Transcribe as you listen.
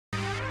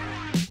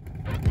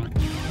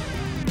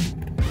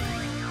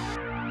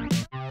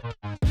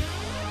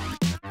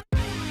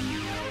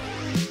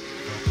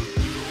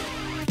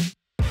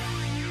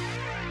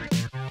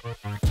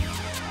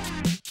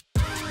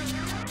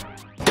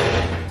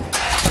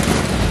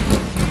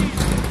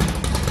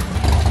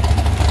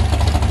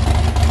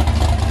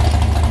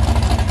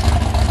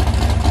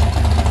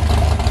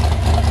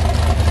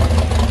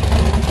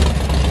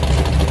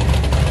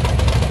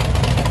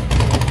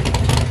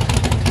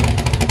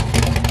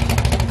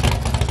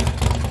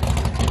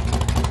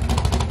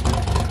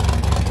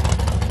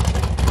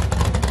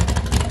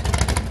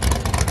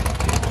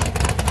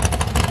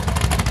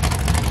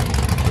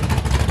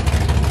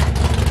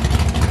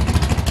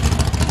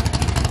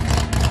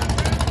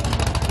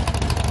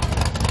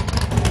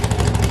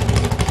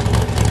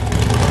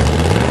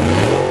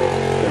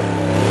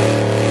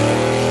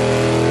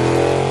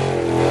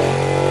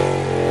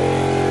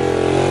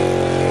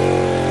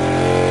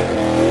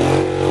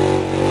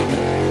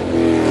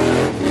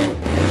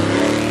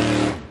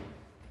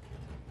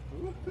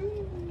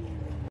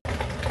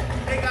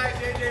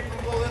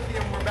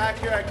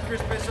back here at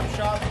Chris Bishop's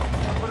shop.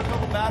 I put a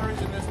couple batteries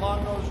in this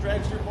long nose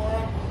dragster for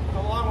him.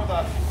 Come along with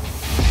us.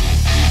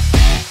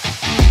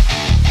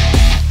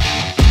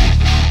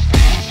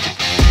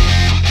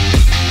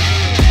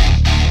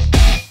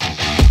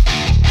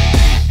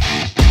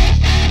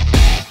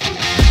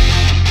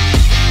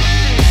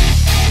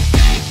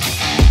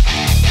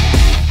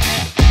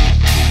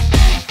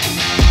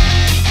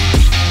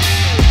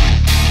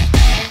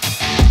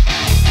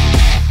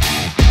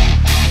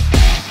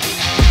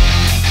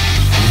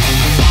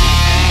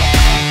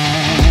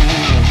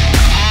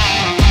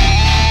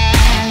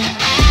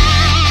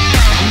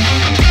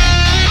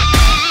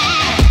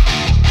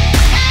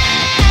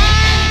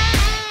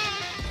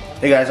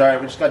 Hey guys, alright,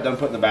 we just got done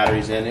putting the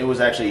batteries in. It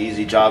was actually an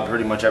easy job.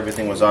 Pretty much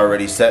everything was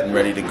already set and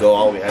ready to go.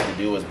 All we had to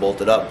do was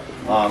bolt it up.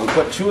 We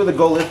put 2 of the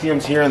GO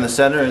Lithiums here in the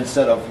center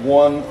instead of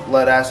 1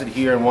 lead acid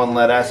here and 1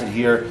 lead acid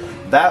here.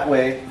 That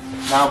way,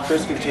 now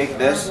Chris can take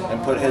this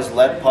and put his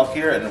lead puck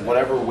here, and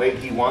whatever weight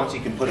he wants, he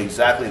can put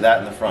exactly that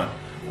in the front.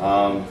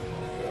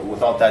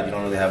 Without that, you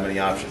don't really have many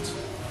options.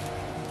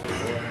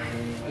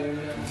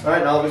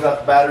 Alright, now that we've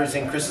got the batteries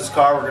in Chris's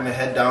car, we're going to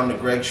head down to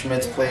Greg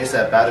Schmidt's place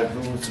at Bad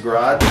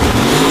Garage.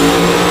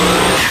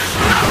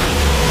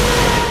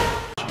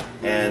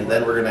 And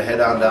then we're going to head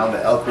on down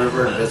to Elk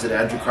River and visit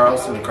Andrew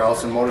Carlson and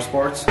Carlson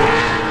Motorsports.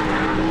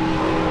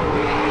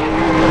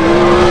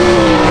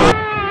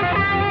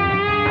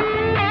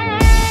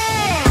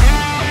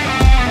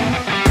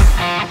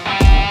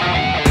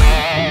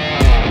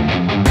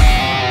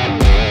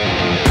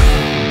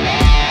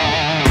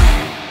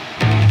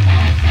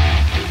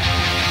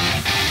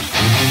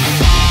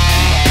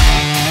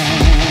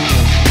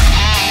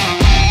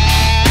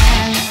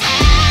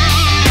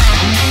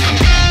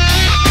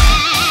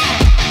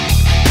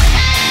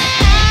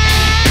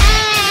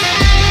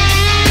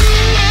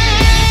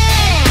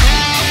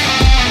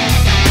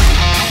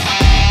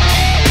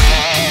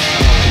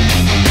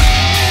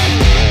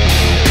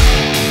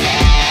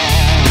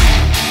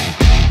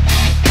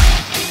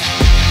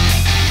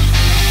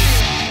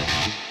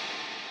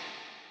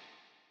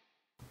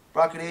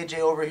 Brock and AJ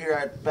over here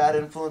at Bad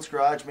Influence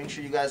Garage. Make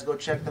sure you guys go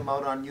check them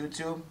out on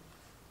YouTube.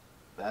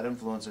 Bad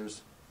Influencers.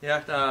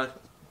 Yeah,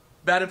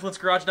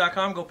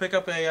 badinfluencegarage.com. Go pick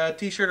up a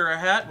t-shirt or a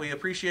hat. We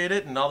appreciate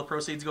it, and all the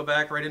proceeds go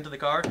back right into the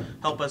car.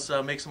 Help us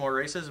make some more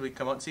races. We can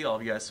come out and see all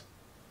of you guys.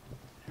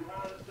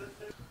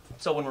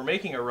 So when we're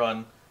making a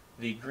run,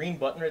 the green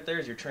button right there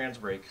is your trans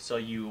brake. So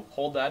you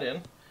hold that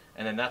in,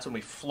 and then that's when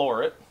we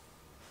floor it.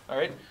 All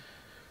right.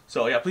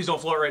 So yeah, please don't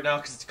floor it right now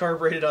because it's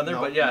carbureted on there. No,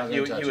 but yeah,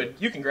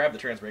 you can grab the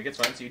trans brake. It's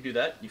fine. So you do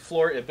that. You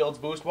floor it. It builds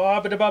boost.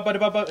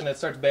 And it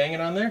starts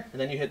banging on there. And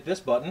then you hit this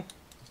button.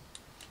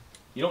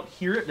 You don't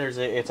hear it.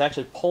 It's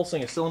actually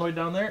pulsing a solenoid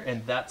down there,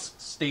 and that's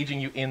staging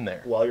you in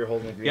there While you're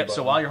holding the green button. Yep.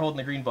 So while you're holding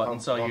the green button,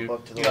 Bump you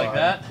up to the like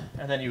that,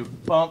 and then you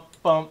bump,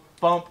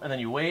 and then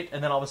you wait,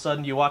 and then all of a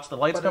sudden you watch the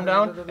lights come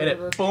down, and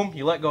it boom,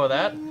 you let go of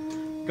that,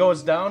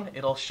 goes down,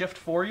 it'll shift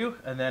for you,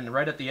 and then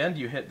right at the end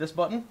you hit this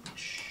button.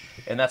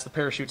 And that's the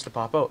parachutes to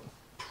pop out.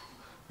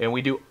 And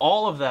we do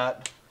all of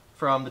that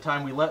from the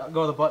time we let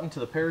go of the button to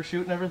the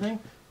parachute and everything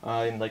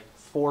in like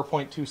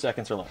 4.2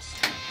 seconds or less.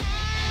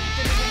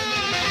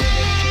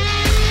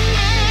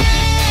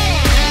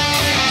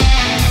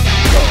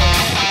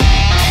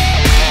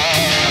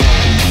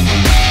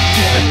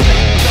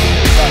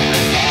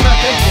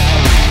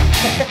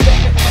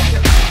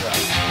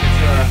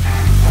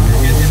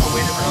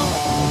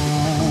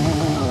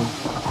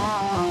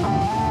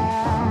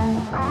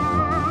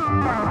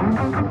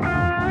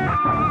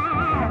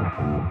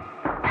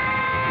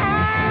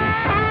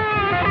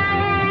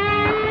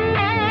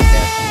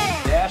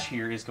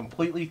 Is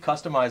completely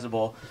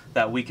customizable,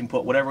 that we can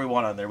put whatever we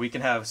want on there. We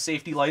can have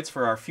safety lights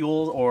for our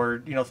fuel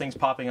or things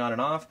popping on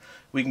and off.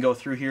 We can go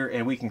through here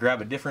and we can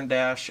grab a different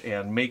dash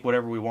and make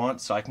whatever we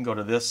want. So I can go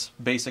to this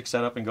basic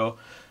setup and go,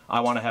 I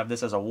want to have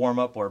this as a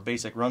warm-up or a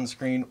basic run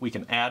screen. We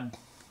can add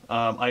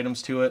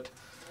items to it.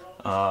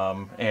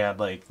 And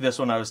like this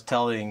one I was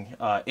telling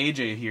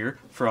AJ here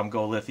from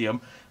GO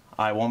Lithium,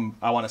 I want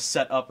to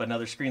set up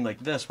another screen like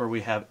this where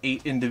we have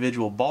 8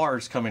 individual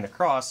bars coming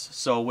across,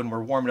 so when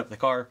we're warming up the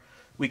car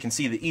we can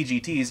see the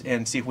EGTs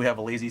and see if we have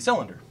a lazy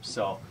cylinder.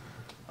 So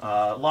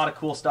a lot of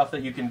cool stuff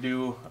that you can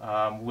do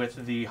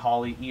with the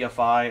Holley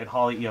EFI and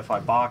Holley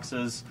EFI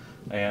boxes,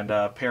 and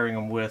pairing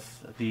them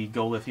with the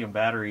GO Lithium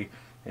battery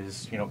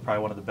is probably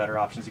one of the better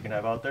options you can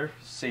have out there.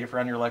 Safer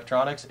on your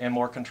electronics and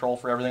more control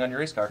for everything on your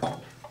race car.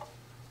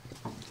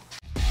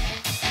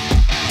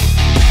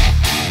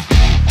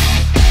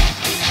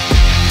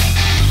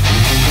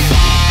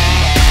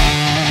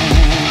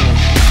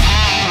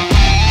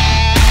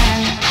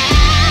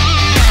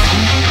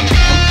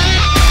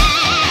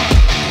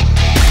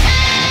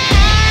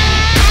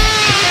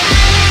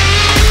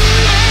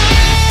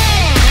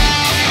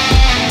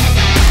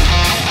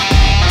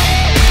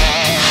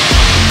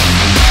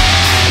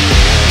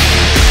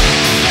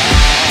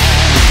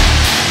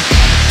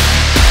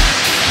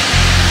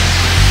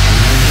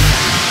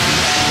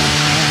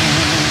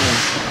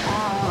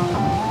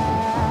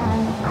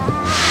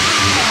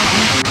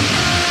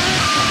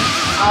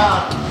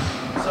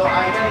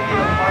 I gotta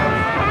get